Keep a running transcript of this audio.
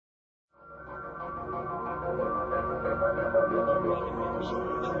Musical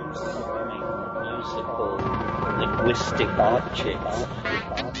linguistic objects.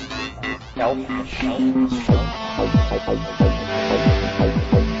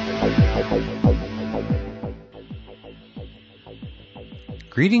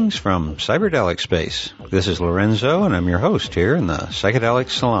 Greetings from Cyberdelic Space. This is Lorenzo, and I'm your host here in the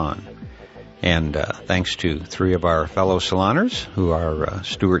Psychedelic Salon. And thanks to three of our fellow saloners, who are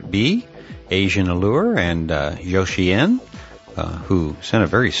Stuart B., Asian Allure, and Yoshi N., who sent a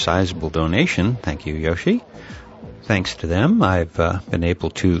very sizable donation. Thank you, Yoshi. Thanks to them, I've been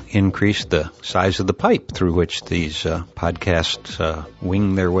able to increase the size of the pipe through which these podcasts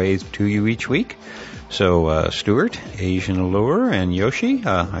wing their way to you each week. So, Stuart, Asian Allure, and Yoshi,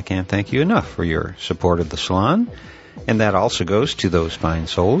 I can't thank you enough for your support of the salon. And that also goes to those fine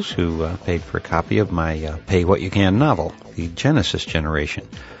souls who paid for a copy of my Pay What You Can novel, The Genesis Generation,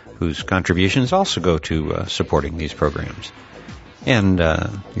 whose contributions also go to supporting these programs. And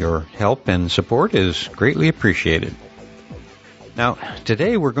your help and support is greatly appreciated. Now,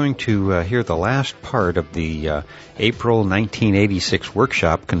 today we're going to hear the last part of the April 1986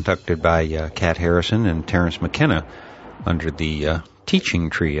 workshop conducted by Kat Harrison and Terence McKenna under the teaching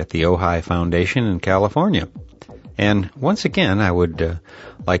tree at the Ojai Foundation in California. And once again, I would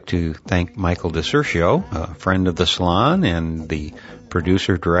like to thank Michael DeCercio, a friend of the salon and the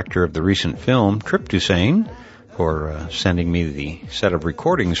producer-director of the recent film, Trip-to-Sane, for sending me the set of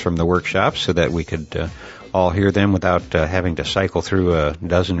recordings from the workshop so that we could all hear them without having to cycle through a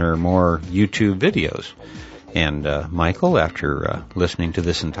dozen or more YouTube videos. And Michael, after listening to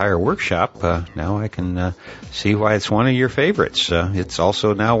this entire workshop, now I can see why it's one of your favorites. It's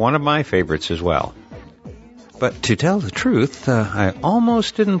also now one of my favorites as well. But to tell the truth, I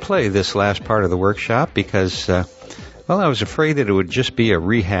almost didn't play this last part of the workshop because, I was afraid that it would just be a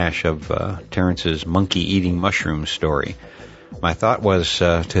rehash of Terence's monkey-eating mushroom story. My thought was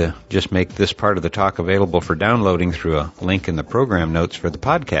to just make this part of the talk available for downloading through a link in the program notes for the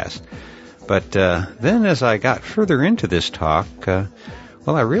podcast. But then as I got further into this talk,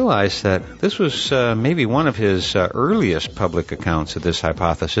 I realized that this was maybe one of his earliest public accounts of this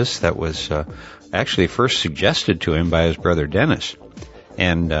hypothesis that was actually first suggested to him by his brother Dennis.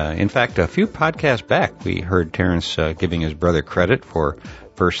 And in fact, a few podcasts back, we heard Terence giving his brother credit for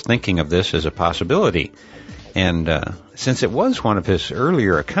first thinking of this as a possibility. And since it was one of his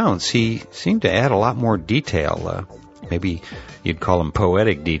earlier accounts, he seemed to add a lot more detail. Maybe you'd call them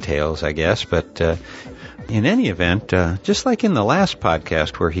poetic details, I guess. But in any event, just like in the last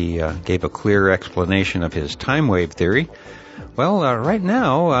podcast where he gave a clear explanation of his time wave theory, right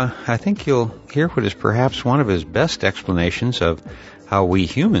now, I think you'll hear what is perhaps one of his best explanations of how we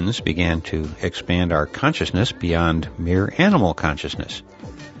humans began to expand our consciousness beyond mere animal consciousness.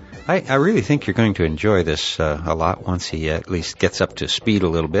 I really think you're going to enjoy this a lot once he at least gets up to speed a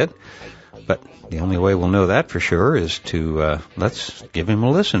little bit. But the only way we'll know that for sure is to let's give him a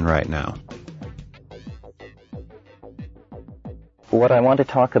listen right now. What I want to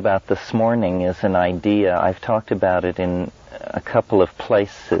talk about this morning is an idea. I've talked about it in a couple of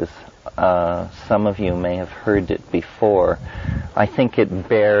places. Some of you may have heard it before. I think it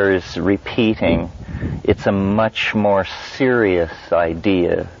bears repeating. It's a much more serious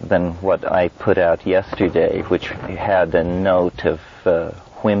idea than what I put out yesterday, which had a note of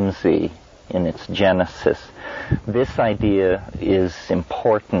whimsy in its genesis. This idea is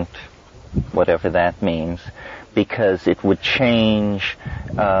important, whatever that means, because it would change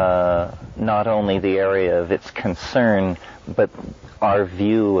not only the area of its concern, but our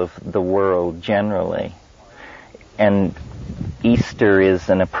view of the world generally. And Easter is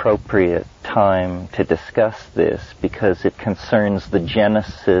an appropriate time to discuss this because it concerns the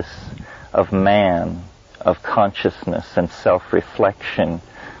genesis of man, of consciousness and self-reflection,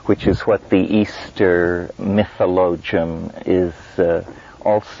 which is what the Easter mythologium is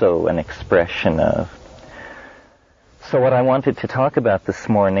also an expression of. So what I wanted to talk about this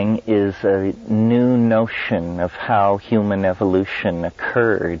morning is a new notion of how human evolution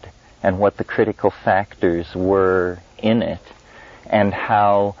occurred and what the critical factors were in it, and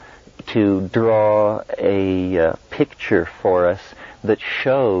how to draw a picture for us that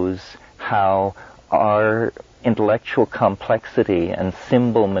shows how our intellectual complexity and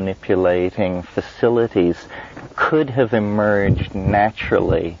symbol manipulating facilities could have emerged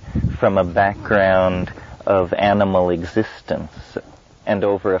naturally from a background of animal existence and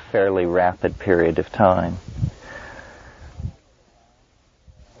over a fairly rapid period of time.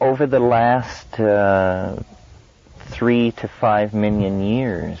 Over the last 3 to 5 million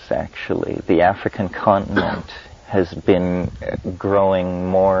years, actually, the African continent has been growing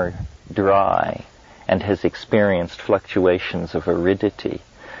more dry and has experienced fluctuations of aridity.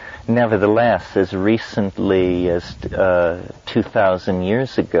 Nevertheless, as recently as 2,000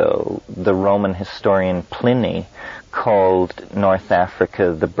 years ago, the Roman historian Pliny called North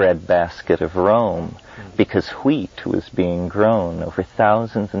Africa the breadbasket of Rome because wheat was being grown over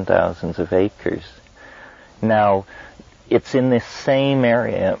thousands and thousands of acres. Now, it's in this same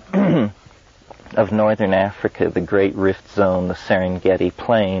area of northern Africa, the Great Rift Zone, the Serengeti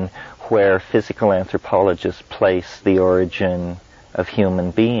Plain, where physical anthropologists place the origin of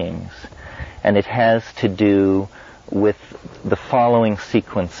human beings. And it has to do with the following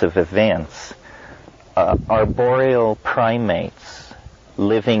sequence of events. Arboreal primates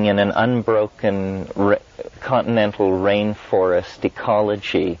living in an unbroken continental rainforest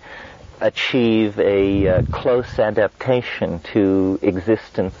ecology achieve a close adaptation to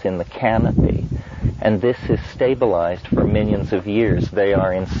existence in the canopy. And this is stabilized for millions of years. They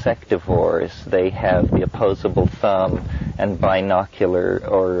are insectivores. They have the opposable thumb and binocular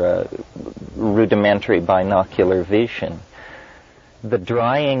or rudimentary binocular vision. The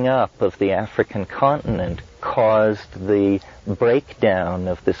drying up of the African continent caused the breakdown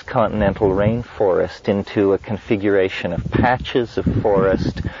of this continental rainforest into a configuration of patches of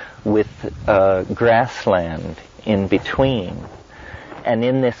forest with grassland in between. And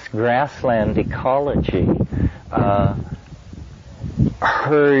in this grassland ecology,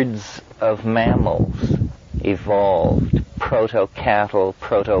 herds of mammals evolved, proto-cattle,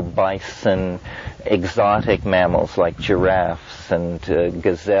 proto-bison, exotic mammals like giraffes and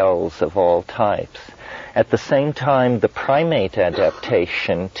gazelles of all types. At the same time, the primate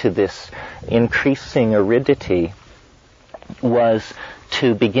adaptation to this increasing aridity was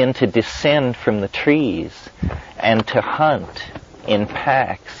to begin to descend from the trees and to hunt in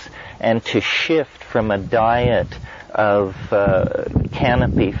packs and to shift from a diet of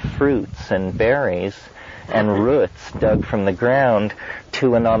canopy fruits and berries and roots dug from the ground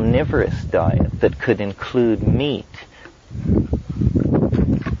to an omnivorous diet that could include meat.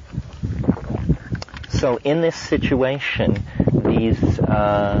 So in this situation, these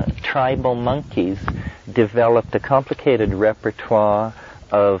tribal monkeys developed a complicated repertoire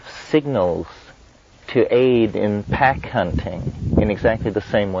of signals to aid in pack hunting in exactly the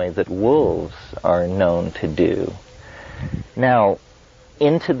same way that wolves are known to do. Now,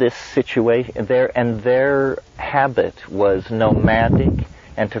 into this situation, their habit was nomadic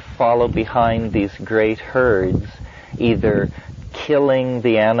and to follow behind these great herds, either killing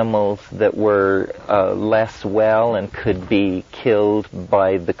the animals that were less well and could be killed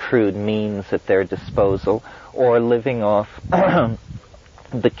by the crude means at their disposal, or living off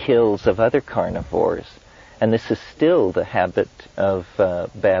the kills of other carnivores. And this is still the habit of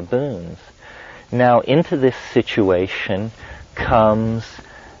baboons. Now, into this situation comes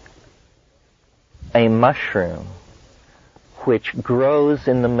a mushroom which grows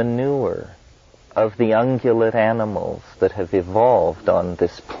in the manure of the ungulate animals that have evolved on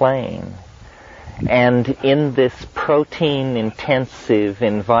this plain. And in this protein-intensive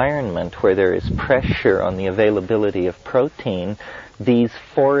environment where there is pressure on the availability of protein, these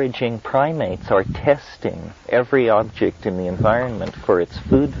foraging primates are testing every object in the environment for its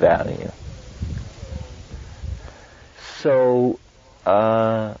food value. So,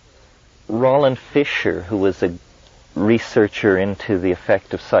 Roland Fisher, who was a researcher into the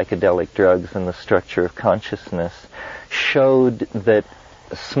effect of psychedelic drugs and the structure of consciousness, showed that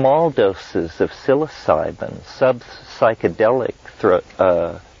small doses of psilocybin,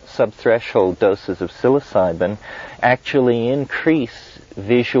 subthreshold doses of psilocybin, actually increase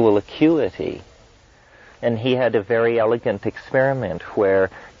visual acuity. And he had a very elegant experiment where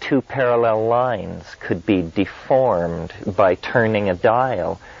two parallel lines could be deformed by turning a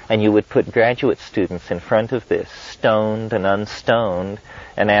dial, and you would put graduate students in front of this, stoned and unstoned,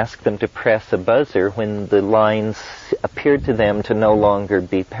 and ask them to press a buzzer when the lines appeared to them to no longer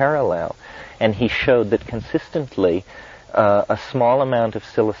be parallel. And he showed that consistently a small amount of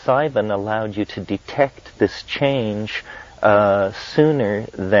psilocybin allowed you to detect this change sooner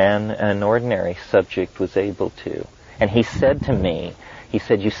than an ordinary subject was able to. And he said to me, he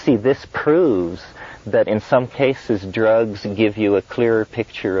said, you see, this proves that in some cases drugs give you a clearer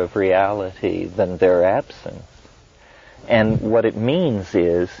picture of reality than their absence. And what it means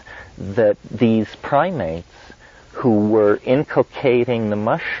is that these primates who were inculcating the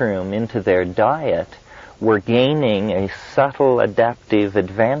mushroom into their diet were gaining a subtle adaptive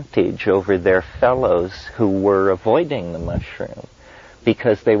advantage over their fellows who were avoiding the mushroom,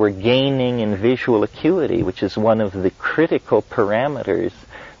 because they were gaining in visual acuity, which is one of the critical parameters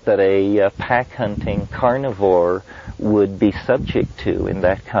that a pack-hunting carnivore would be subject to in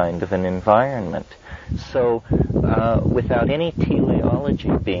that kind of an environment. So without any teleology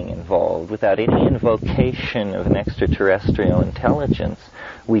being involved, without any invocation of an extraterrestrial intelligence,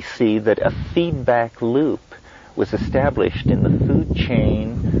 we see that a feedback loop was established in the food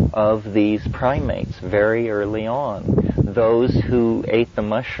chain of these primates very early on. Those who ate the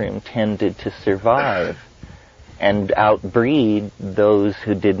mushroom tended to survive and outbreed those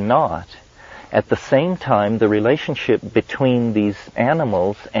who did not. At the same time, the relationship between these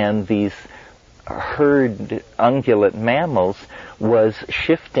animals and these herd ungulate mammals was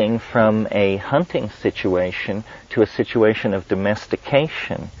shifting from a hunting situation to a situation of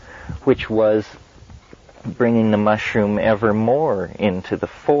domestication, which was bringing the mushroom ever more into the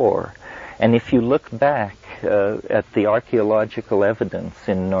fore. And if you look back at the archaeological evidence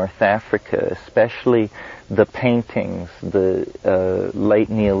in North Africa, especially the paintings, the late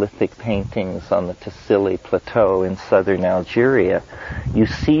Neolithic paintings on the Tassili Plateau in southern Algeria, you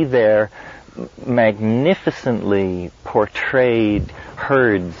see there magnificently portrayed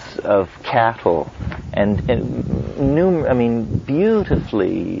herds of cattle and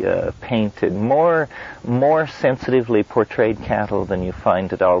beautifully painted, more sensitively portrayed cattle than you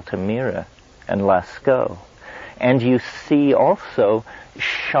find at Altamira and Lascaux. And you see also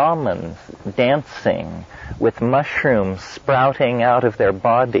shamans dancing with mushrooms sprouting out of their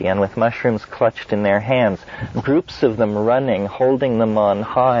body and with mushrooms clutched in their hands, groups of them running, holding them on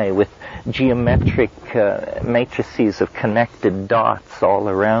high with geometric matrices of connected dots all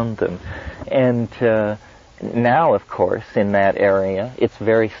around them. And now, of course, in that area, it's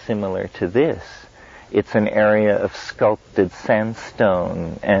very similar to this. It's an area of sculpted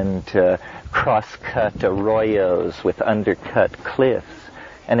sandstone and cross-cut arroyos with undercut cliffs.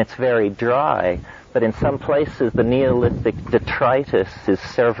 And it's very dry, but in some places the Neolithic detritus is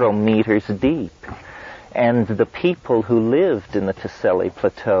several meters deep. And the people who lived in the Tassili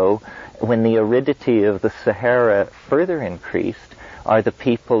Plateau, when the aridity of the Sahara further increased, are the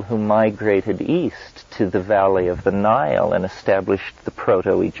people who migrated east to the valley of the Nile and established the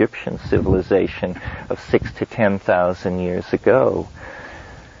Proto-Egyptian civilization of 6,000 to 10,000 years ago.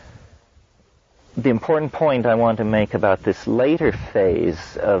 The important point I want to make about this later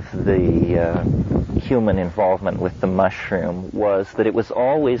phase of the human involvement with the mushroom was that it was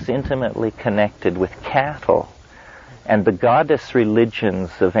always intimately connected with cattle. And the goddess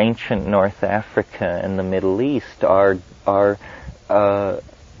religions of ancient North Africa and the Middle East are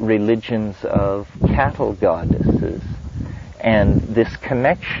religions of cattle goddesses. And this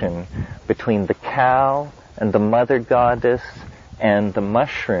connection between the cow and the mother goddess and the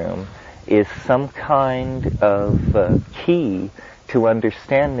mushroom is some kind of key to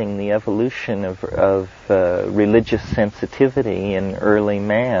understanding the evolution of religious sensitivity in early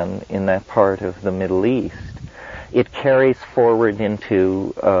man in that part of the Middle East. It carries forward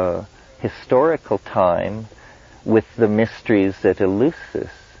into historical time with the mysteries at Eleusis,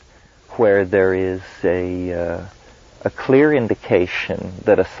 where there is a clear indication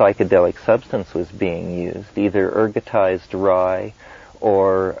that a psychedelic substance was being used, either ergotized rye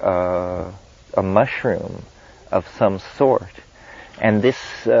or a mushroom of some sort. And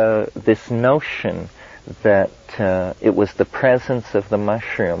this notion that it was the presence of the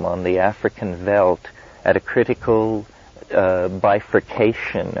mushroom on the African veldt at a critical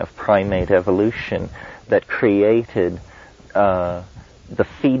bifurcation of primate evolution that created the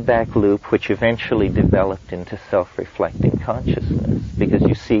feedback loop which eventually developed into self-reflecting consciousness. Because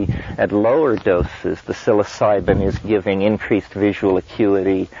you see, at lower doses, the psilocybin is giving increased visual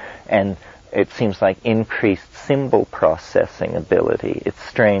acuity and it seems like increased symbol processing ability, its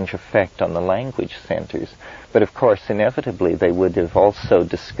strange effect on the language centers. But of course, inevitably, they would have also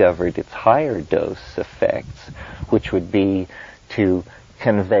discovered its higher dose effects, which would be to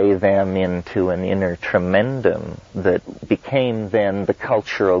convey them into an inner tremendum that became then the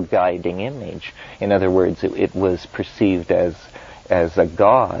cultural guiding image. In other words, it was perceived as a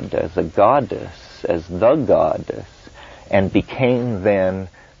god, as a goddess, as the goddess, and became then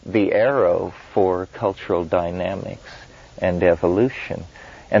the arrow for cultural dynamics and evolution.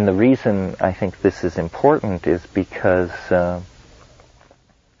 And the reason I think this is important is because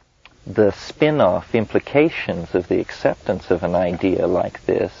the spin-off implications of the acceptance of an idea like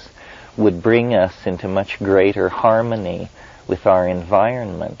this would bring us into much greater harmony with our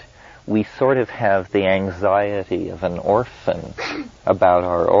environment. We sort of have the anxiety of an orphan about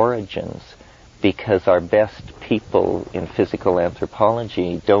our origins because our best people in physical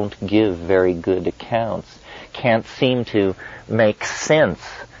anthropology don't give very good accounts, can't seem to make sense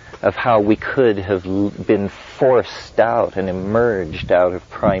of how we could have been forced out and emerged out of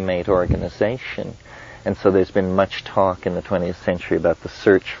primate organization. And so there's been much talk in the 20th century about the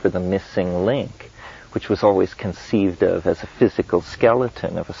search for the missing link, which was always conceived of as a physical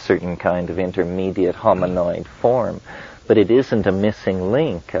skeleton of a certain kind of intermediate hominoid form. But it isn't a missing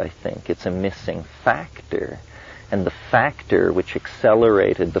link, I think. It's a missing factor. And the factor which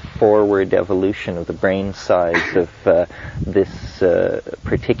accelerated the forward evolution of the brain size of this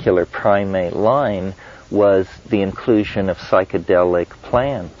particular primate line was the inclusion of psychedelic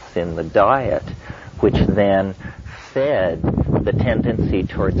plants in the diet, which then fed the tendency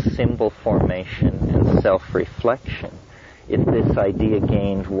towards symbol formation and self-reflection. If this idea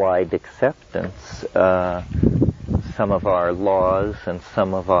gained wide acceptance, some of our laws and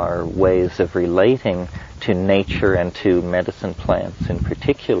some of our ways of relating to nature and to medicine plants in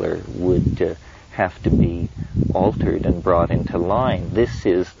particular would have to be altered and brought into line. This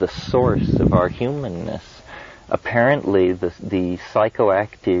is the source of our humanness. Apparently, the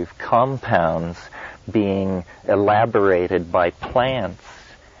psychoactive compounds being elaborated by plants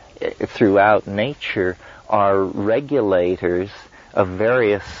throughout nature are regulators of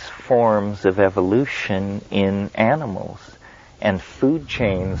various forms of evolution in animals. And food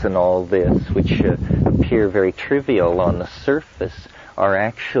chains and all this, which appear very trivial on the surface, are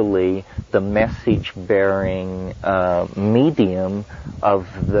actually the message-bearing medium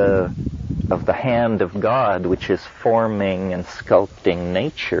of the hand of God, which is forming and sculpting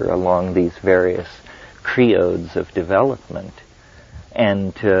nature along these various creodes of development.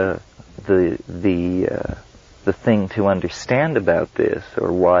 And the thing to understand about this,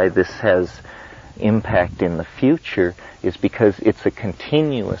 or why this has impact in the future, is because it's a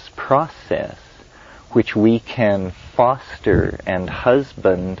continuous process which we can foster and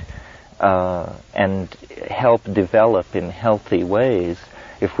husband and help develop in healthy ways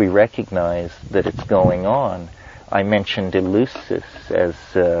if we recognize that it's going on. I mentioned Eleusis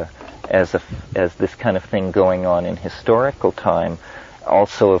as this kind of thing going on in historical time.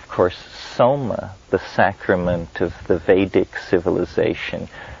 Also, of course, Soma, the sacrament of the Vedic civilization,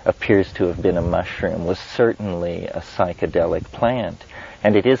 appears to have been a mushroom, was certainly a psychedelic plant.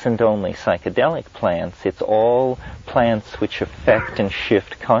 And it isn't only psychedelic plants, it's all plants which affect and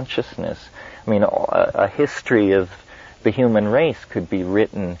shift consciousness. I mean, a history of the human race could be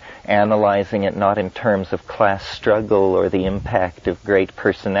written analyzing it not in terms of class struggle or the impact of great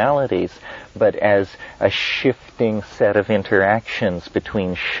personalities, but as a shifting set of interactions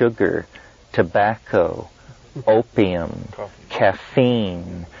between sugar, tobacco, opium,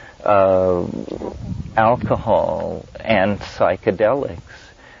 caffeine, alcohol, and psychedelics.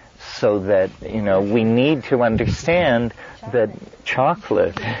 So that, we need to understand that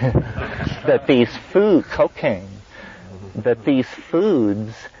chocolate, that these cocaine, that these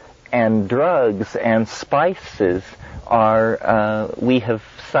foods and drugs and spices are, we have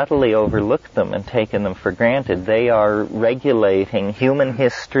subtly overlooked them and taken them for granted. They are regulating human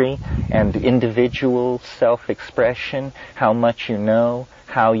history and individual self-expression, how much you know,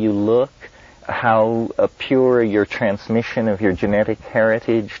 how you look, how pure your transmission of your genetic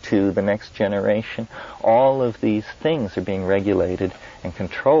heritage to the next generation. All of these things are being regulated and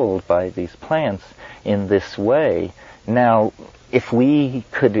controlled by these plants in this way. Now, if we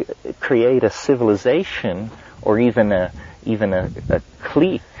could create a civilization, or even a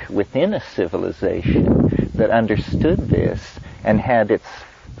clique within a civilization that understood this and had its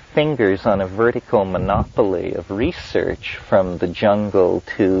fingers on a vertical monopoly of research from the jungle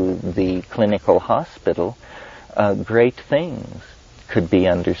to the clinical hospital, great things could be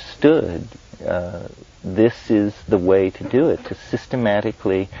understood. This is the way to do it, to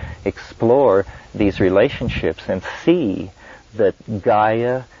systematically explore these relationships and see that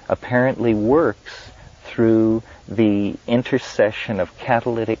Gaia apparently works through the intercession of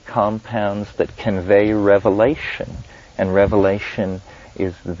catalytic compounds that convey revelation, and revelation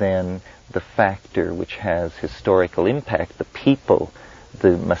is then the factor which has historical impact. The people,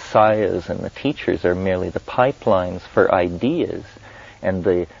 the messiahs and the teachers are merely the pipelines for ideas, and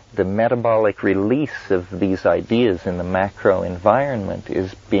the metabolic release of these ideas in the macro environment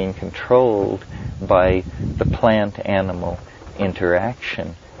is being controlled by the plant-animal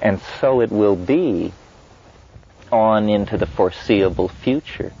interaction. And so it will be on into the foreseeable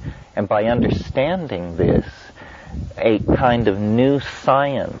future. And by understanding this, a kind of new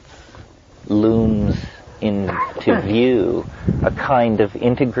science looms into view, a kind of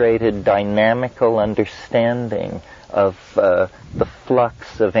integrated dynamical understanding of the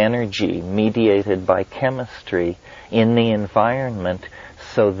flux of energy mediated by chemistry in the environment,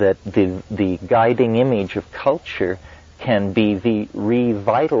 so that the guiding image of culture can be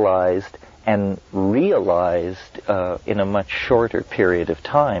revitalized and realized in a much shorter period of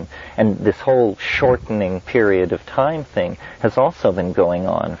time. And this whole shortening period of time thing has also been going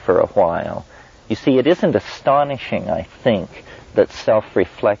on for a while. You see, it isn't astonishing, I think, that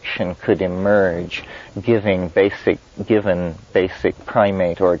self-reflection could emerge given basic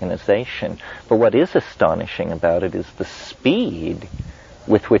primate organization. But what is astonishing about it is the speed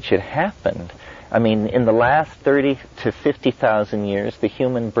with which it happened. I mean, in the last 30 to 50,000 years, the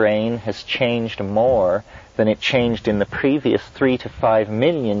human brain has changed more than it changed in the previous 3 to 5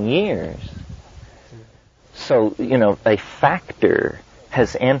 million years. So, a factor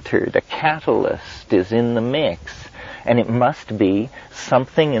has entered, a catalyst is in the mix, and it must be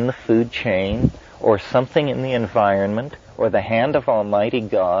something in the food chain, or something in the environment, or the hand of Almighty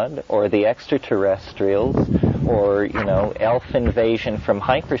God, or the extraterrestrials, or, elf invasion from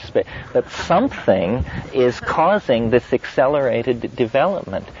hyperspace, that something is causing this accelerated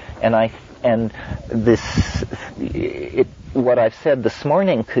development. What I've said this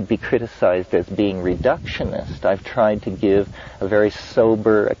morning could be criticized as being reductionist. I've tried to give a very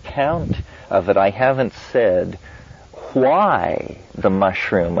sober account of it. I haven't said why the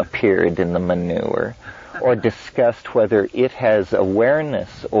mushroom appeared in the manure, or discussed whether it has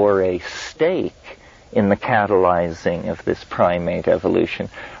awareness or a stake in the catalyzing of this primate evolution.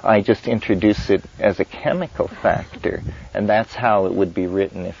 I just introduce it as a chemical factor, and that's how it would be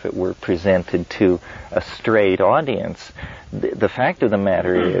written if it were presented to a straight audience. The fact of the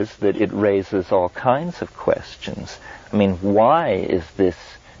matter is that it raises all kinds of questions. I mean, why is this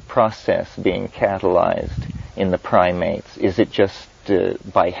process being catalyzed in the primates? Is it just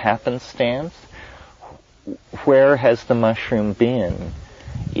by happenstance? Where has the mushroom been?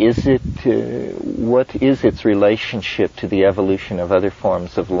 What is its relationship to the evolution of other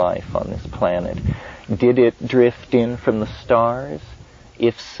forms of life on this planet? Did it drift in from the stars?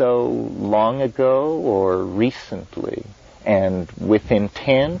 If so, long ago or recently? And with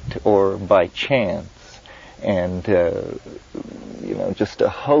intent or by chance? And, just a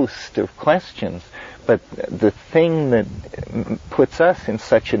host of questions. But the thing that puts us in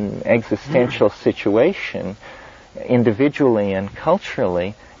such an existential situation, individually and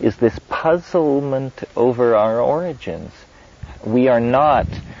culturally, is this puzzlement over our origins. We are not,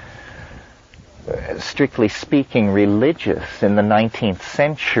 strictly speaking, religious in the 19th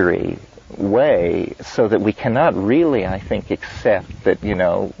century way, so that we cannot really, I think, accept that,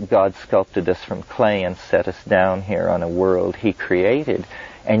 God sculpted us from clay and set us down here on a world He created.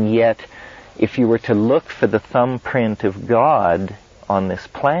 And yet, if you were to look for the thumbprint of God on this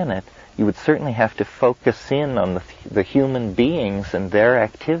planet, you would certainly have to focus in on the human beings and their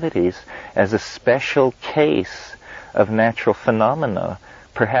activities as a special case of natural phenomena,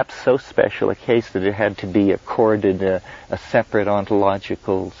 perhaps so special a case that it had to be accorded a separate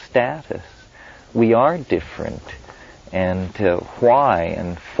ontological status. We are different, and why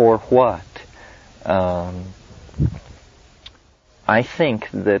and for what? I think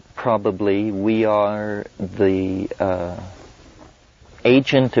that probably we are the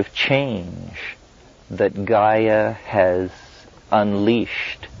agent of change that Gaia has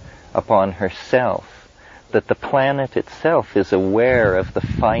unleashed upon herself, that the planet itself is aware of the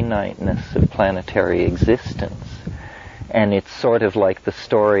finiteness of planetary existence. And it's sort of like the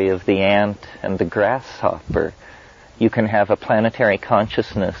story of the ant and the grasshopper. You can have a planetary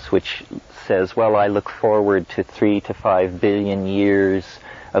consciousness which says, well, I look forward to 3 to 5 billion years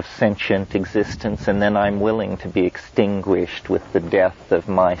of sentient existence, and then I'm willing to be extinguished with the death of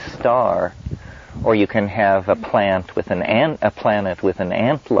my star. Or you can have a planet with an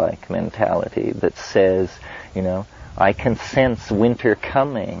ant-like mentality that says, I can sense winter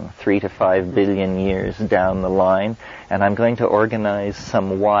coming 3 to 5 billion years down the line, and I'm going to organize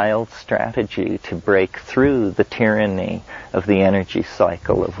some wild strategy to break through the tyranny of the energy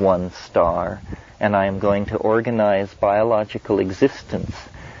cycle of one star. And I am going to organize biological existence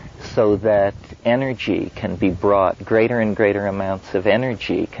so that energy can be brought, greater and greater amounts of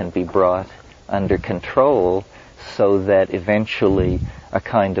energy can be brought under control, so that eventually a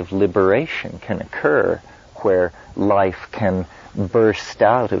kind of liberation can occur where life can burst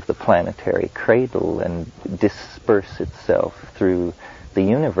out of the planetary cradle and disperse itself through the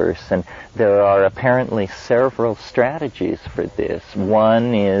universe. And there are apparently several strategies for this.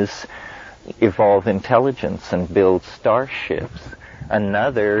 One is evolve intelligence and build starships.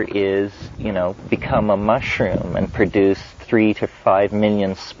 Another is, become a mushroom and produce 3 to 5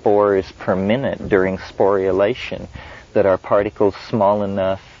 million spores per minute during sporulation that are particles small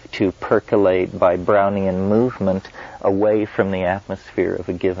enough to percolate by Brownian movement away from the atmosphere of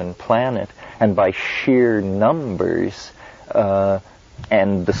a given planet, and by sheer numbers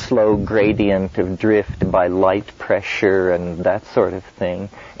and the slow gradient of drift by light pressure and that sort of thing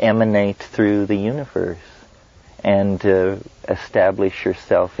emanate through the universe. and establish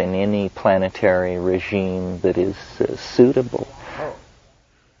yourself in any planetary regime that is suitable.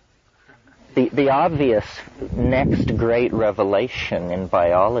 The obvious next great revelation in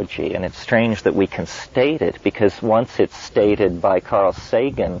biology, and it's strange that we can state it, because once it's stated by Carl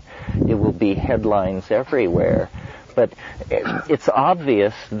Sagan, it will be headlines everywhere. But it's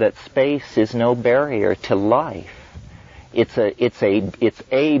obvious that space is no barrier to life. It's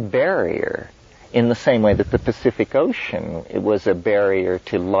a barrier in the same way that the Pacific Ocean, it was a barrier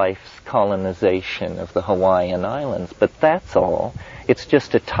to life's colonization of the Hawaiian Islands. But that's all. It's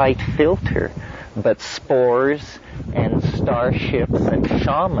just a tight filter. But spores and starships and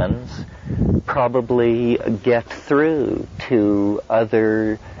shamans probably get through to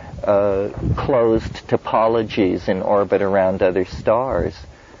other closed topologies in orbit around other stars.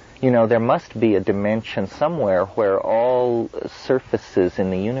 There must be a dimension somewhere where all surfaces in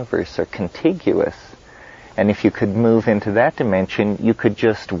the universe are contiguous. And if you could move into that dimension, you could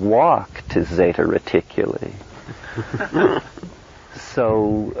just walk to Zeta Reticuli.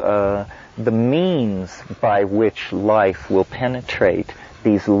 So the means by which life will penetrate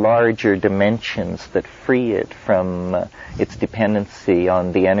these larger dimensions that free it from its dependency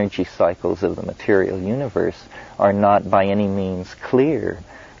on the energy cycles of the material universe are not by any means clear.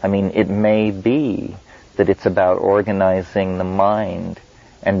 I mean, it may be that it's about organizing the mind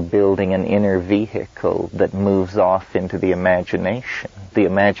and building an inner vehicle that moves off into the imagination. The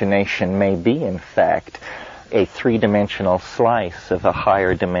imagination may be, in fact, a three-dimensional slice of a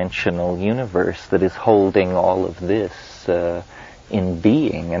higher dimensional universe that is holding all of this in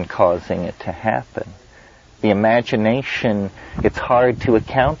being and causing it to happen. The imagination, it's hard to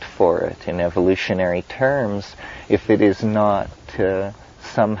account for it in evolutionary terms if it is not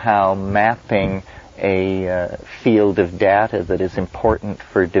somehow mapping a field of data that is important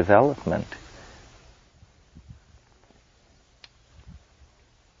for development.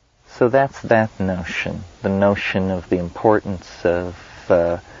 So that's that notion, the notion of the importance of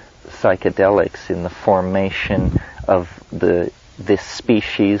psychedelics in the formation of this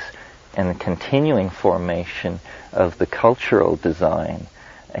species and the continuing formation of the cultural design.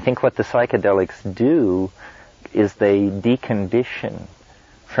 I think what the psychedelics do is they decondition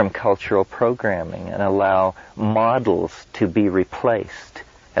from cultural programming and allow models to be replaced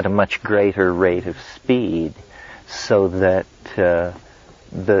at a much greater rate of speed, so that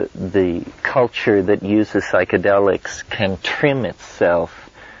the culture that uses psychedelics can trim itself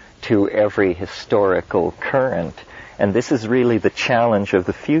to every historical current. And this is really the challenge of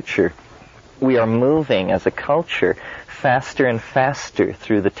the future. We are moving as a culture faster and faster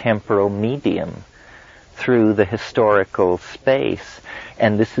through the temporal medium, through the historical space,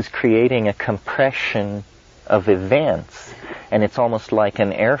 and this is creating a compression of events, and it's almost like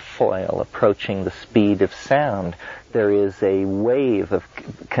an airfoil approaching the speed of sound. There is a wave of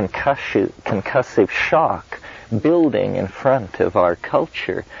concussive shock building in front of our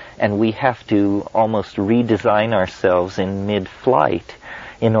culture, and we have to almost redesign ourselves in mid-flight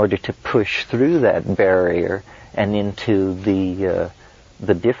in order to push through that barrier and into the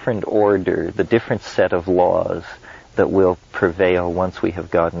different order, the different set of laws that will prevail once we have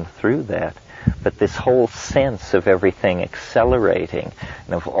gotten through that. But this whole sense of everything accelerating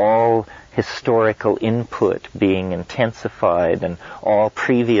and of all historical input being intensified and all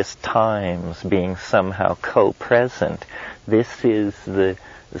previous times being somehow co-present, this is the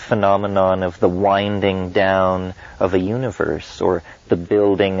phenomenon of the winding down of a universe, or the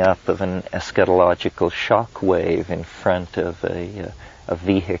building up of an eschatological shock wave in front of a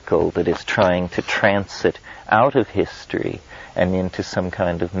vehicle that is trying to transit out of history and into some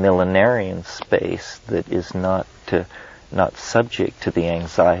kind of millenarian space that is not subject to the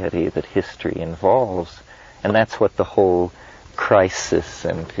anxiety that history involves. And that's what the whole crisis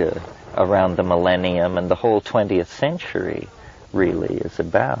and around the millennium and the whole 20th century really is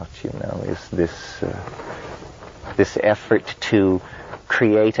about, is this effort to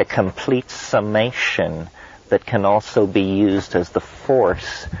create a complete summation that can also be used as the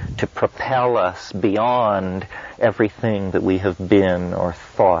force to propel us beyond everything that we have been or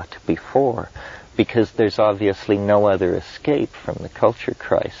thought before, because there's obviously no other escape from the culture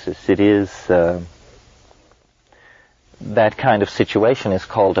crisis. It is that kind of situation is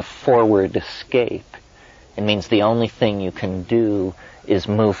called a forward escape. It means the only thing you can do is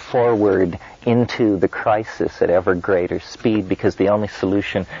move forward into the crisis at ever greater speed, because the only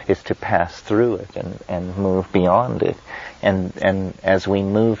solution is to pass through it and move beyond it. And as we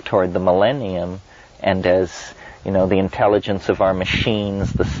move toward the millennium, and as the intelligence of our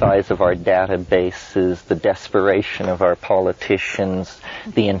machines, the size of our databases, the desperation of our politicians,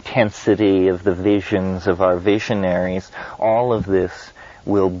 the intensity of the visions of our visionaries, all of this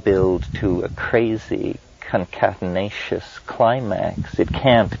will build to a crazy, concatenacious climax. It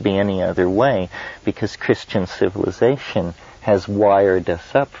can't be any other way, because Christian civilization has wired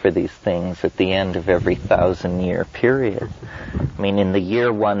us up for these things at the end of every 1,000-year period. I mean, in the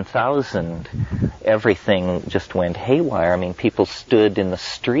year 1000, everything just went haywire. I mean, people stood in the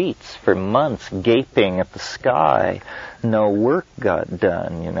streets for months gaping at the sky. No work got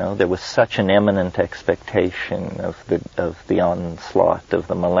done, There was such an imminent expectation of the onslaught of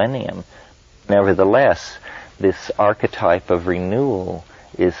the millennium. Nevertheless, this archetype of renewal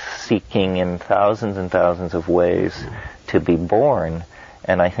is seeking in thousands and thousands of ways to be born.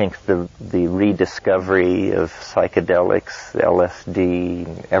 And I think the rediscovery of psychedelics,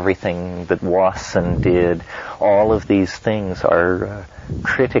 LSD, everything that Wasson did, all of these things are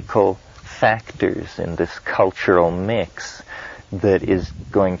critical factors in this cultural mix that is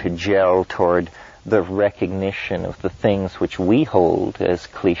going to gel toward the recognition of the things which we hold as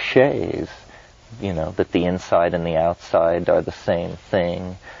cliches, that the inside and the outside are the same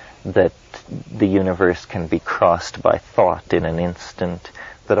thing, that the universe can be crossed by thought in an instant,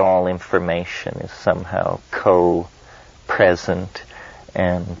 that all information is somehow co-present,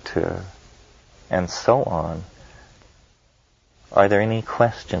 and so on. Are there any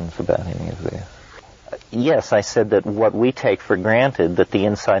questions about any of this? Yes, I said that what we take for granted, that the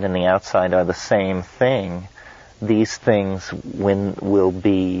inside and the outside are the same thing, these things will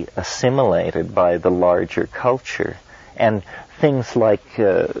be assimilated by the larger culture. And things like,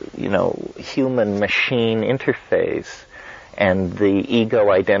 human-machine interface and the ego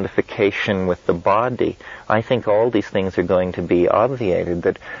identification with the body, I think all these things are going to be obviated.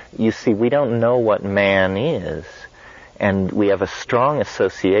 That, you see, we don't know what man is. And we have a strong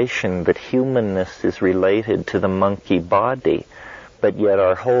association that humanness is related to the monkey body. But yet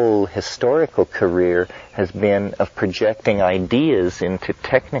our whole historical career has been of projecting ideas into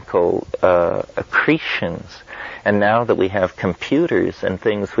technical accretions. And now that we have computers and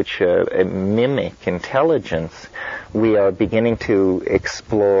things which mimic intelligence, we are beginning to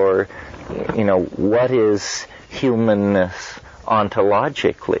explore, what is humanness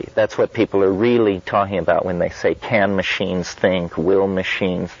ontologically. That's what people are really talking about when they say, can machines think, will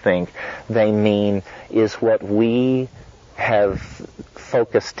machines think? They mean, is what we have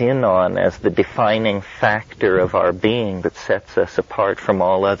focused in on as the defining factor of our being that sets us apart from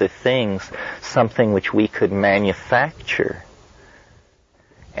all other things, something which we could manufacture?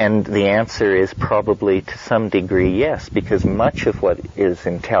 And the answer is probably to some degree yes, because much of what is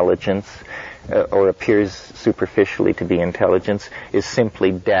intelligence, or appears superficially to be intelligence, is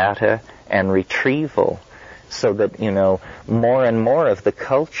simply data and retrieval. So that, more and more of the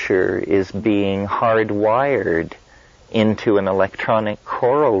culture is being hardwired into an electronic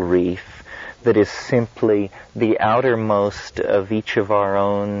coral reef that is simply the outermost of each of our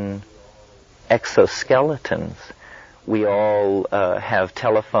own exoskeletons. We all have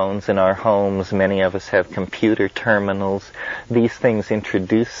telephones in our homes. Many of us have computer terminals. These things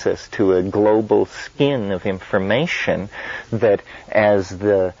introduce us to a global skin of information that, as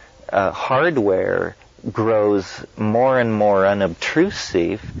the hardware grows more and more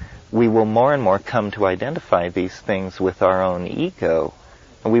unobtrusive, we will more and more come to identify these things with our own ego.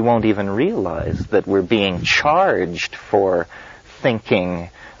 And we won't even realize that we're being charged for thinking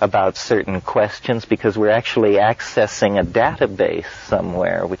about certain questions, because we're actually accessing a database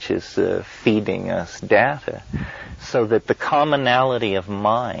somewhere which is feeding us data. So that the commonality of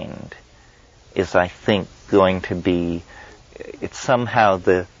mind is, I think, going to be, it's somehow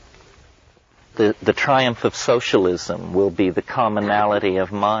the triumph of socialism will be the commonality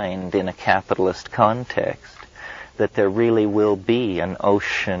of mind in a capitalist context. That there really will be an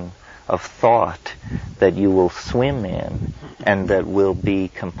ocean of thought that you will swim in, and that will be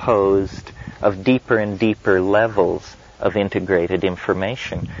composed of deeper and deeper levels of integrated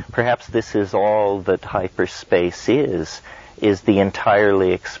information. Perhaps this is all that hyperspace is the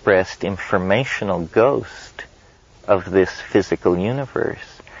entirely expressed informational ghost of this physical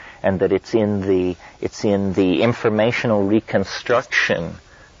universe. And that it's in the informational reconstruction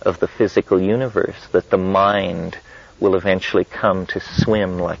of the physical universe that the mind will eventually come to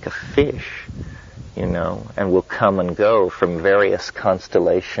swim like a fish, and will come and go from various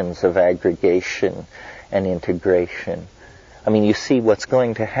constellations of aggregation and integration. I mean, you see, what's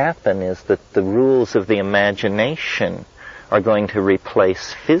going to happen is that the rules of the imagination are going to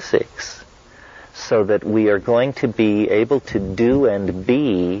replace physics, so that we are going to be able to do and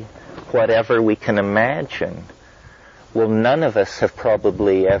be whatever we can imagine. Well, none of us have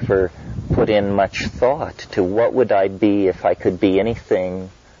probably ever put in much thought to what would I be if I could be anything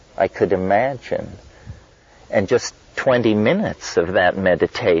I could imagine. And just 20 minutes of that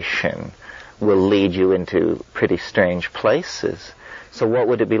meditation will lead you into pretty strange places. So what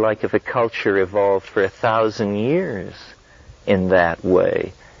would it be like if a culture evolved for 1,000 years in that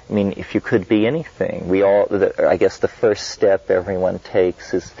way? I mean, if you could be anything, I guess the first step everyone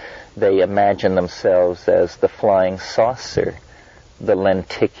takes is they imagine themselves as the flying saucer, the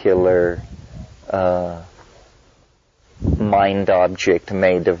lenticular mind object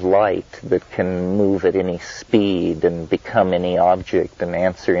made of light that can move at any speed and become any object and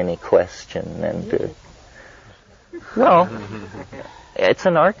answer any question. And well, it's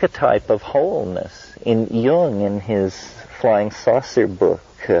an archetype of wholeness. Jung, in his Flying Saucer book,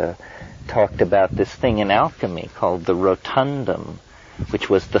 talked about this thing in alchemy called the rotundum, which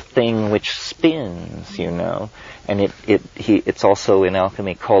was the thing which spins, and it's also in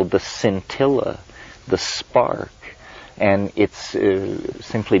alchemy called the scintilla, the spark, and it's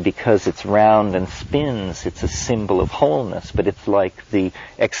simply because it's round and spins, it's a symbol of wholeness, but it's like the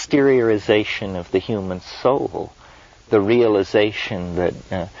exteriorization of the human soul, the realization that,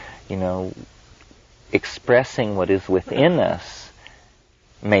 expressing what is within us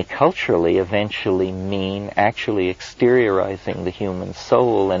may culturally eventually mean actually exteriorizing the human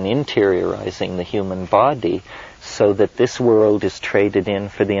soul and interiorizing the human body so that this world is traded in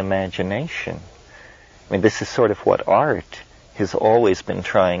for the imagination. I mean, this is sort of what art has always been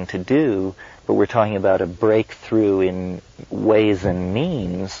trying to do, but we're talking about a breakthrough in ways and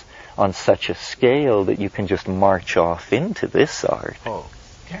means on such a scale that you can just march off into this art. Oh.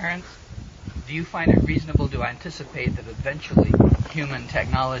 Terence, do you find it reasonable to anticipate that eventually human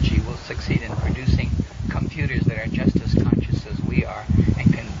technology will succeed in producing computers that are just as conscious as we are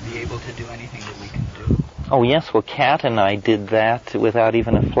and can be able to do anything that we can do? Oh yes, well Kat and I did that without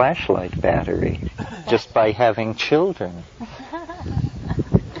even a flashlight battery, just by having children.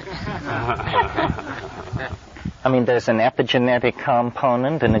 I mean, there's an epigenetic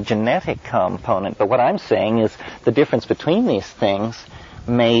component and a genetic component, but what I'm saying is the difference between these things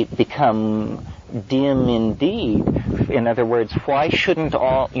may become dim indeed. In other words, why shouldn't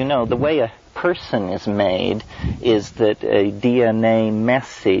the way a person is made is that a DNA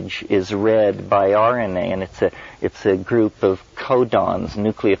message is read by RNA, and it's a group of codons,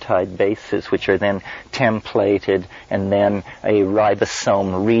 nucleotide bases, which are then templated, and then a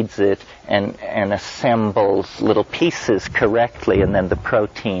ribosome reads it and assembles little pieces correctly, and then the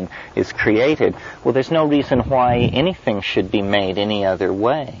protein is created. Well, there's no reason why anything should be made any other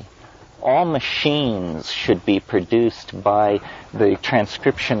way. All machines should be produced by the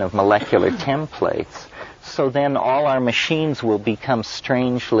transcription of molecular templates. So then all our machines will become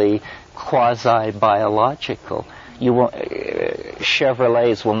strangely quasi-biological.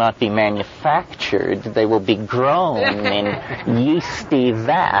 Chevrolets will not be manufactured. They will be grown in yeasty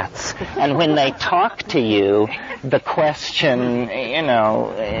vats. And when they talk to you, the question,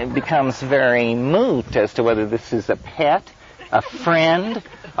 becomes very moot as to whether this is a pet, a friend,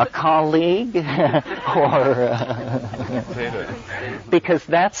 a colleague, or because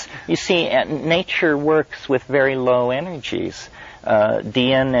that's, you see, nature works with very low energies.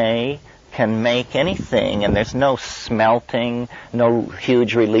 DNA can make anything, and there's no smelting, no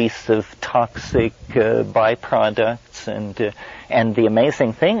huge release of toxic byproducts, and the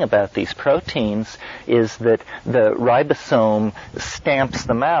amazing thing about these proteins is that the ribosome stamps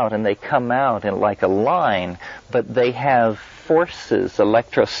them out, and they come out in like a line, but they have forces,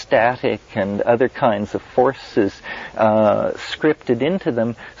 electrostatic and other kinds of forces scripted into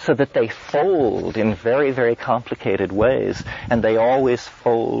them so that they fold in very, very complicated ways, and they always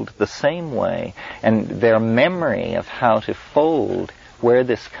fold the same way. And their memory of how to fold, where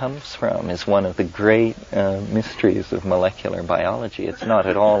this comes from, is one of the great mysteries of molecular biology. It's not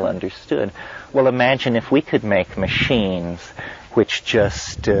at all understood. Well, imagine if we could make machines which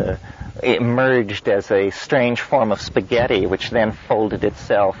just emerged as a strange form of spaghetti, which then folded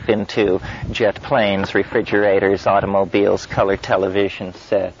itself into jet planes, refrigerators, automobiles, color television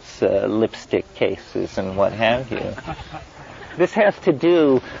sets, lipstick cases, and what have you. This has to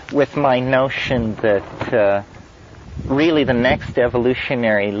do with my notion that really the next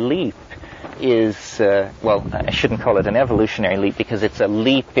evolutionary leap is, I shouldn't call it an evolutionary leap because it's a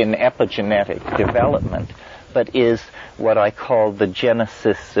leap in epigenetic development, but is what I call the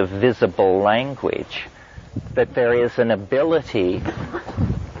genesis of visible language. That there is an ability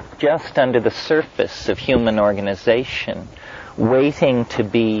just under the surface of human organization waiting to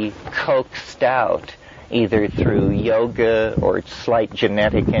be coaxed out either through yoga or slight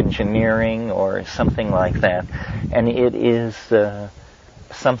genetic engineering or something like that. And it is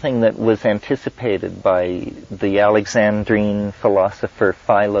something that was anticipated by the Alexandrine philosopher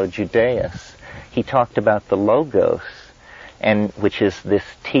Philo-Judaeus. He talked about the logos, and which is this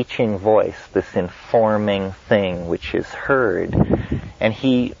teaching voice, this informing thing which is heard. And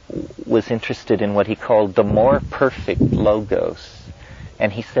he was interested in what he called the more perfect logos.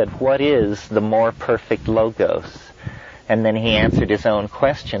 And he said, what is the more perfect logos? And then he answered his own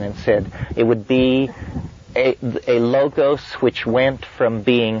question and said, it would be a logos which went from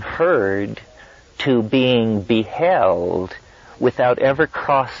being heard to being beheld without ever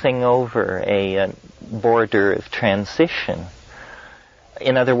crossing over a border of transition.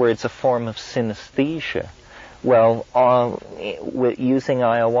 In other words, a form of synesthesia. Well, using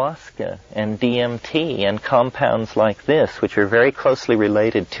ayahuasca and DMT and compounds like this, which are very closely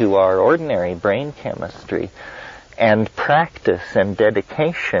related to our ordinary brain chemistry, and practice and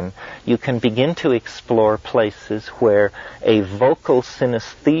dedication, you can begin to explore places where a vocal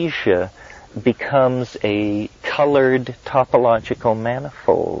synesthesia becomes a colored topological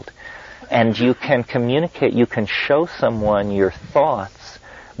manifold. And you can communicate, you can show someone your thoughts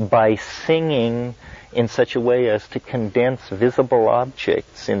by singing in such a way as to condense visible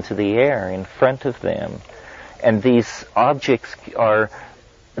objects into the air in front of them. And these objects are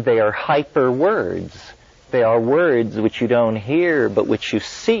hyper words. They are words which you don't hear but which you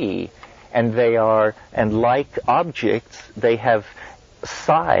see. And like objects, they have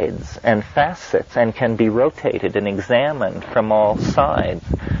sides and facets and can be rotated and examined from all sides.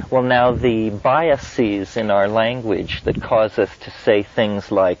 Well, now the biases in our language that cause us to say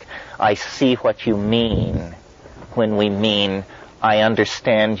things like, I see what you mean, when we mean, I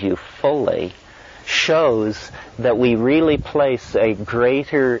understand you fully, shows that we really place a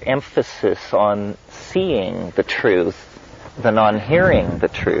greater emphasis on seeing the truth than on hearing the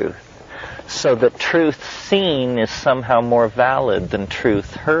truth. So that truth seen is somehow more valid than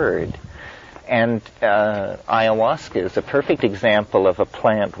truth heard. And ayahuasca is a perfect example of a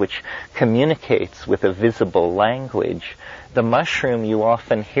plant which communicates with a visible language. The mushroom, you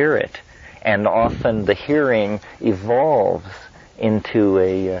often hear it, and often the hearing evolves into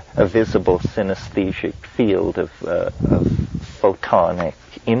a visible synesthetic field of photonic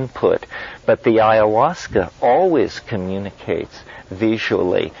input. But the ayahuasca always communicates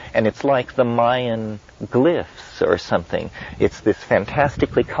visually, and it's like the Mayan glyphs or something. It's this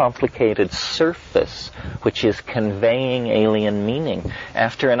fantastically complicated surface which is conveying alien meaning.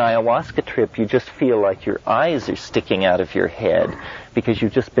 After an ayahuasca trip, you just feel like your eyes are sticking out of your head because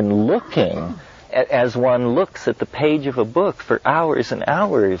you've just been looking as one looks at the page of a book for hours and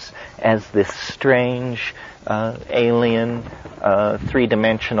hours as this strange alien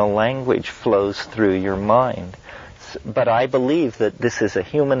three-dimensional language flows through your mind. But I believe that this is a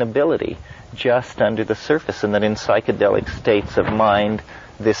human ability just under the surface, and that in psychedelic states of mind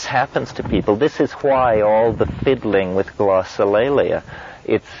this happens to people. This is why all the fiddling with glossolalia.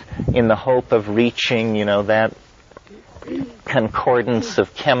 It's in the hope of reaching, that concordance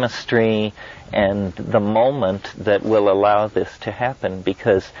of chemistry and the moment that will allow this to happen,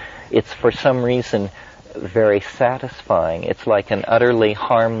 because it's for some reason very satisfying. It's like an utterly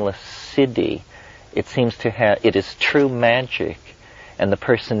harmless siddhi. It seems to have, it is true magic, and the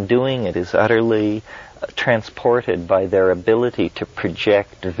person doing it is utterly transported by their ability to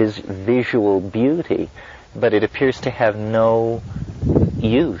project visual beauty, but it appears to have no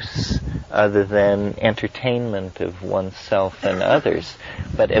use other than entertainment of oneself and others.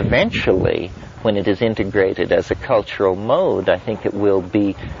 But eventually, when it is integrated as a cultural mode, I think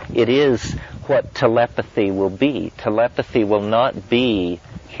it is what telepathy will be. Telepathy will not be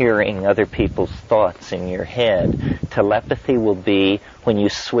hearing other people's thoughts in your head. Telepathy will be when you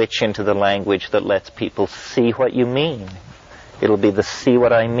switch into the language that lets people see what you mean. It'll be the see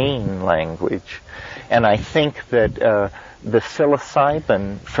what I mean language. And I think that the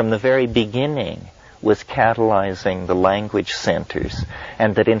psilocybin from the very beginning was catalyzing the language centers,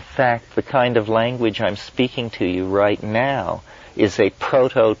 and that in fact the kind of language I'm speaking to you right now is a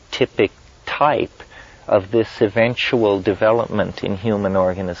prototypic type of this eventual development in human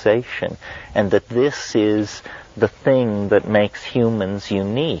organization, and that this is the thing that makes humans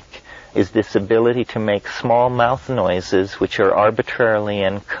unique, is this ability to make small mouth noises which are arbitrarily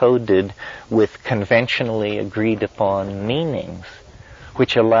encoded with conventionally agreed upon meanings,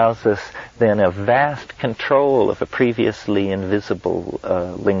 which allows us then a vast control of a previously invisible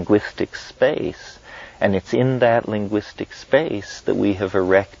linguistic space. And it's in that linguistic space that we have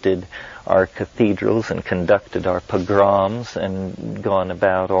erected our cathedrals and conducted our pogroms and gone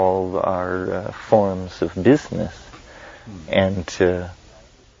about all our forms of business.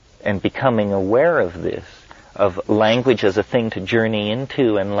 And becoming aware of this, of language as a thing to journey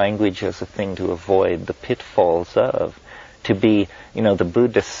into and language as a thing to avoid the pitfalls of. To be, the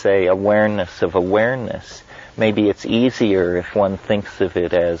Buddhists say awareness of awareness. Maybe it's easier if one thinks of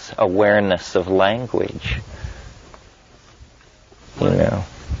it as awareness of language. I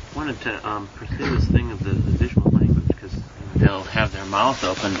wanted to pursue this thing of the visual language, because they'll have their mouth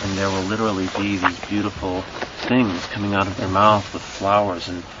open and there will literally be these beautiful things coming out of their mouth with flowers,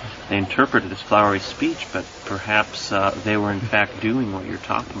 and they interpret it as flowery speech, but perhaps they were in fact doing what you're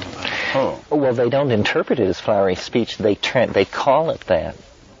talking about. Oh. Well, they don't interpret it as flowery speech. They call it that.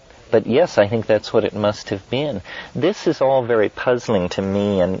 But yes, I think that's what it must have been. This is all very puzzling to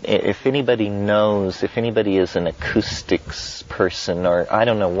me, and if anybody knows, if anybody is an acoustics person, or I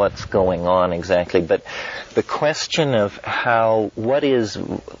don't know what's going on exactly, but the question of what is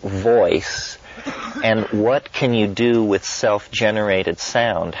voice and what can you do with self-generated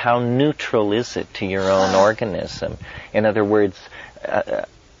sound? How neutral is it to your own organism? In other words,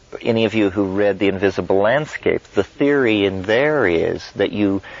 any of you who read The Invisible Landscape, the theory in there is that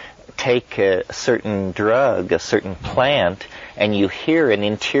you take a certain drug, a certain plant, and you hear an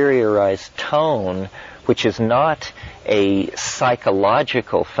interiorized tone which is not a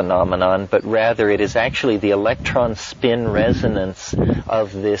psychological phenomenon, but rather it is actually the electron spin resonance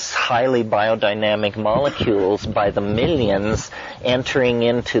of this highly biodynamic molecules by the millions entering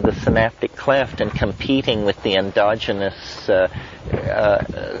into the synaptic cleft and competing with the endogenous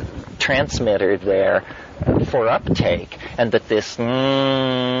transmitter there for uptake, and that this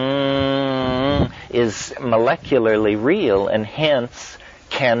is molecularly real and hence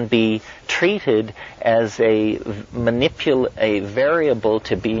can be treated as a variable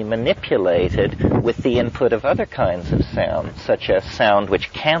to be manipulated with the input of other kinds of sound, such as sound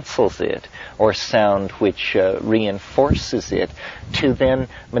which cancels it or sound which reinforces it, to then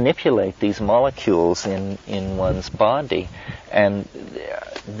manipulate these molecules in one's body. And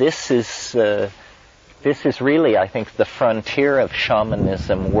this is really, I think, the frontier of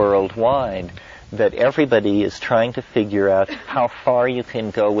shamanism worldwide, that everybody is trying to figure out how far you can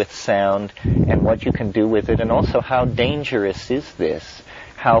go with sound and what you can do with it, and also how dangerous is this?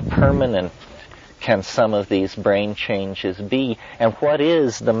 How permanent can some of these brain changes be? And what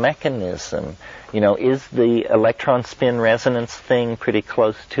is the mechanism? Is the electron spin resonance thing pretty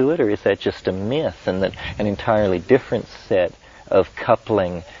close to it, or is that just a myth, and that an entirely different set of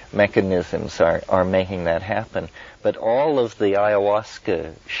coupling mechanisms are making that happen? But all of the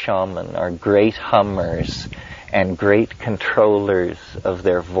ayahuasca shaman are great hummers and great controllers of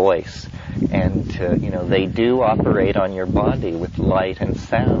their voice. And, they do operate on your body with light and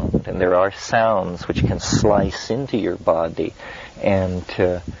sound. And there are sounds which can slice into your body. And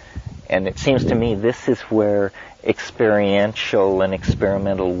it seems to me this is where experiential and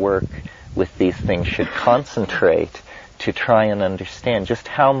experimental work with these things should concentrate, to try and understand just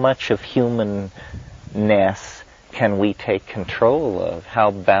how much of humanness can we take control of?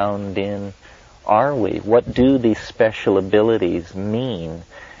 How bound in are we? What do these special abilities mean?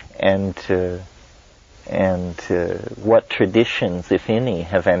 And what traditions, if any,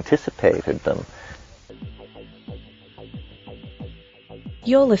 have anticipated them?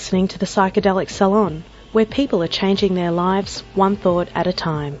 You're listening to the Psychedelic Salon, where people are changing their lives one thought at a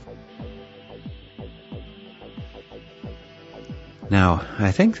time. Now,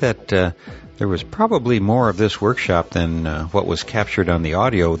 I think that there was probably more of this workshop than what was captured on the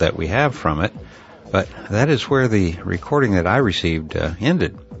audio that we have from it, but that is where the recording that I received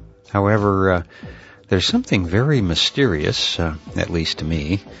ended. However, there's something very mysterious, at least to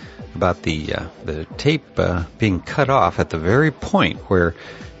me, about the tape being cut off at the very point where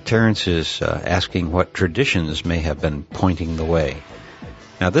Terence is asking what traditions may have been pointing the way.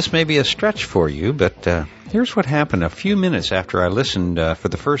 Now, this may be a stretch for you, but here's what happened a few minutes after I listened for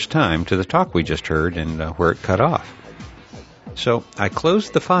the first time to the talk we just heard and where it cut off. So I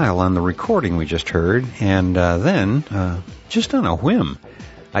closed the file on the recording we just heard, and then, just on a whim,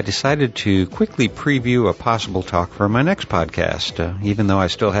 I decided to quickly preview a possible talk for my next podcast, even though I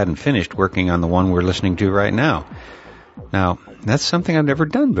still hadn't finished working on the one we're listening to right now. Now, that's something I've never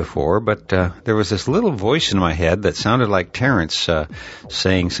done before, but there was this little voice in my head that sounded like Terence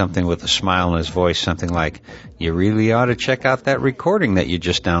saying something with a smile in his voice, something like, "You really ought to check out that recording that you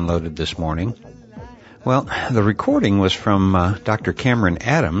just downloaded this morning." Well, the recording was from Dr. Cameron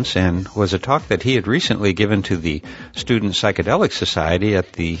Adams and was a talk that he had recently given to the Student Psychedelic Society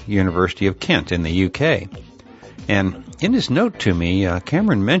at the University of Kent in the UK. And in his note to me,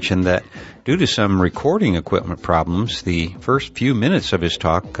 Cameron mentioned that due to some recording equipment problems, the first few minutes of his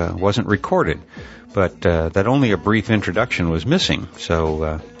talk wasn't recorded, but that only a brief introduction was missing.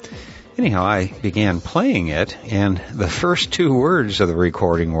 So anyhow, I began playing it, and the first two words of the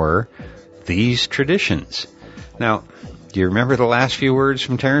recording were, "these traditions." Now, do you remember the last few words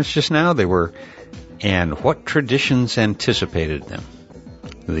from Terence just now? They were, "and what traditions anticipated them?"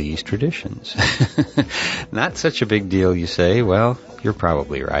 These traditions. Not such a big deal, you say. Well, you're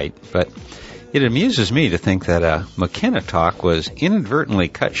probably right. But it amuses me to think that a McKenna talk was inadvertently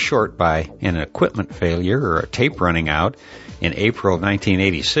cut short by an equipment failure or a tape running out in April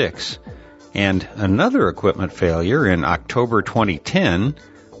 1986, and another equipment failure in October 2010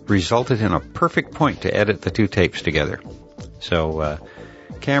 resulted in a perfect point to edit the two tapes together. So,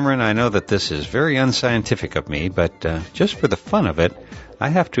 Cameron, I know that this is very unscientific of me, but just for the fun of it, I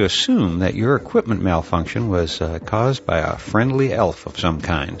have to assume that your equipment malfunction was caused by a friendly elf of some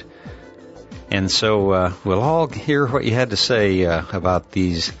kind. And so we'll all hear what you had to say about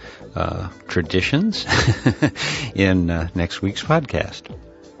these traditions in next week's podcast.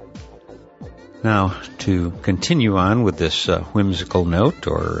 Now, to continue on with this whimsical note,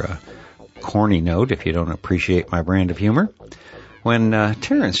 or corny note if you don't appreciate my brand of humor, when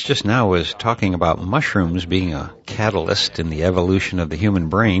Terence just now was talking about mushrooms being a catalyst in the evolution of the human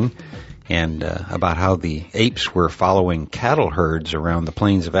brain, and about how the apes were following cattle herds around the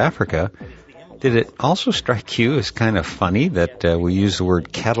plains of Africa, did it also strike you as kind of funny that we use the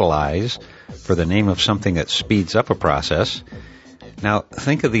word catalyze for the name of something that speeds up a process? Now,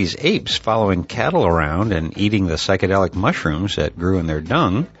 think of these apes following cattle around and eating the psychedelic mushrooms that grew in their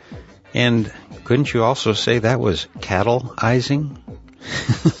dung, and couldn't you also say that was catalyzing?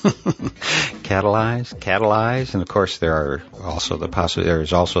 Catalyze, and of course there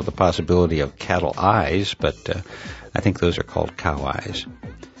is also the possibility of cattle eyes, but I think those are called cow eyes.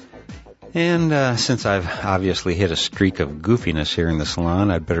 And since I've obviously hit a streak of goofiness here in the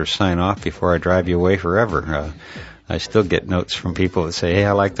salon, I'd better sign off before I drive you away forever. I still get notes from people that say, "Hey,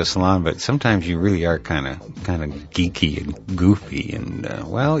 I like the salon, but sometimes you really are kind of geeky and goofy." And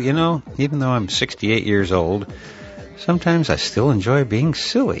well, you know, even though I'm 68 years old, sometimes I still enjoy being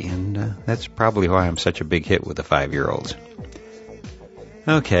silly, and that's probably why I'm such a big hit with the 5-year-olds.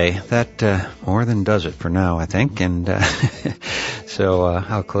 Okay, that more than does it for now, I think. And so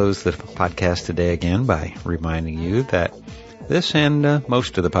I'll close the podcast today again by reminding you that this and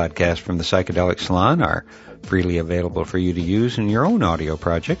most of the podcasts from the Psychedelic Salon are freely available for you to use in your own audio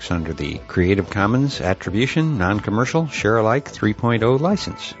projects under the Creative Commons Attribution Non-Commercial Share-alike 3.0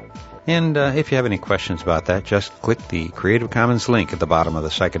 license. And if you have any questions about that, just click the Creative Commons link at the bottom of the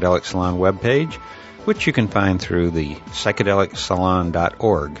Psychedelic Salon webpage, which you can find through the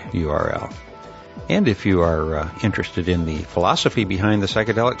psychedelicsalon.org URL. And if you are interested in the philosophy behind the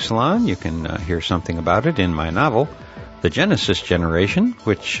Psychedelic Salon, you can hear something about it in my novel, The Genesis Generation,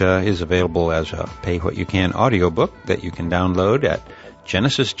 which is available as a pay-what-you-can audiobook that you can download at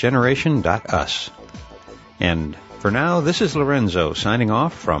genesisgeneration.us. And for now, this is Lorenzo signing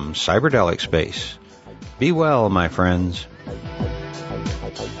off from Cyberdelic Space. Be well, my friends.